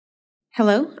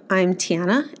Hello, I'm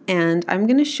Tiana, and I'm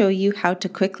going to show you how to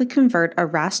quickly convert a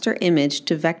raster image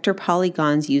to vector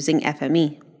polygons using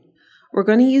FME. We're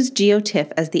going to use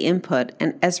GeoTIFF as the input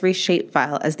and Esri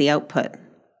Shapefile as the output.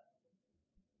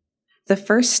 The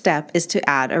first step is to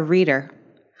add a reader,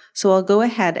 so I'll go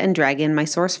ahead and drag in my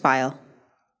source file.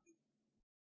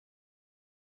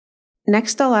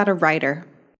 Next, I'll add a writer.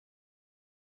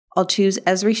 I'll choose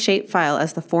Esri Shapefile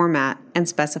as the format and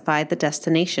specify the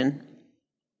destination.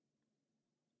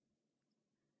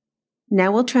 Now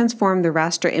we'll transform the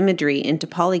raster imagery into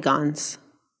polygons.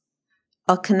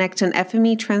 I'll connect an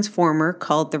FME transformer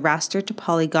called the raster to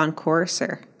polygon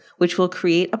coercer, which will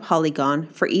create a polygon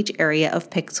for each area of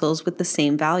pixels with the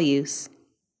same values.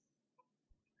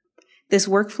 This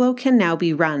workflow can now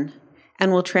be run,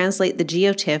 and will translate the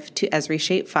GeoTIFF to Esri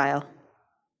Shapefile.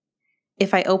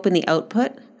 If I open the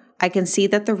output, I can see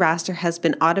that the raster has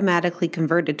been automatically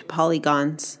converted to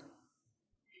polygons.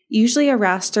 Usually a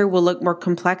raster will look more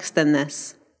complex than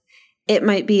this. It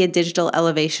might be a digital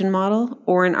elevation model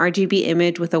or an RGB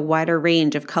image with a wider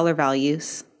range of color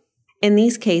values. In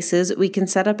these cases, we can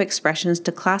set up expressions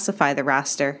to classify the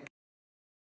raster.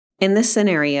 In this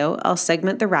scenario, I'll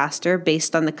segment the raster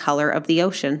based on the color of the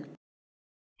ocean.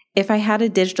 If I had a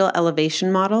digital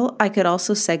elevation model, I could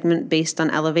also segment based on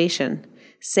elevation,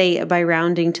 say by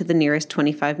rounding to the nearest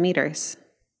 25 meters.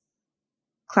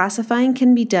 Classifying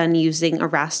can be done using a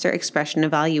raster expression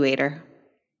evaluator.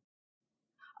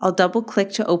 I'll double-click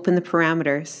to open the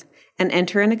parameters and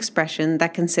enter an expression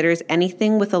that considers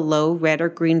anything with a low red or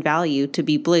green value to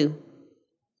be blue.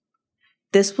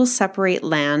 This will separate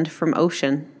land from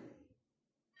ocean.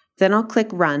 Then I'll click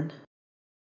Run.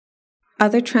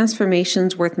 Other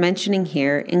transformations worth mentioning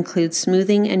here include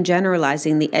smoothing and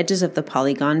generalizing the edges of the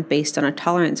polygon based on a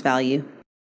tolerance value.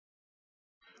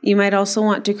 You might also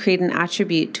want to create an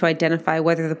attribute to identify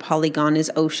whether the polygon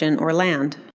is ocean or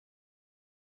land.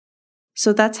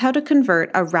 So that's how to convert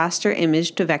a raster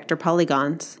image to vector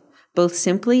polygons, both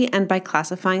simply and by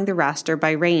classifying the raster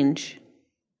by range.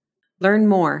 Learn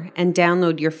more and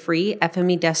download your free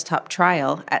FME desktop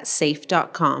trial at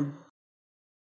safe.com.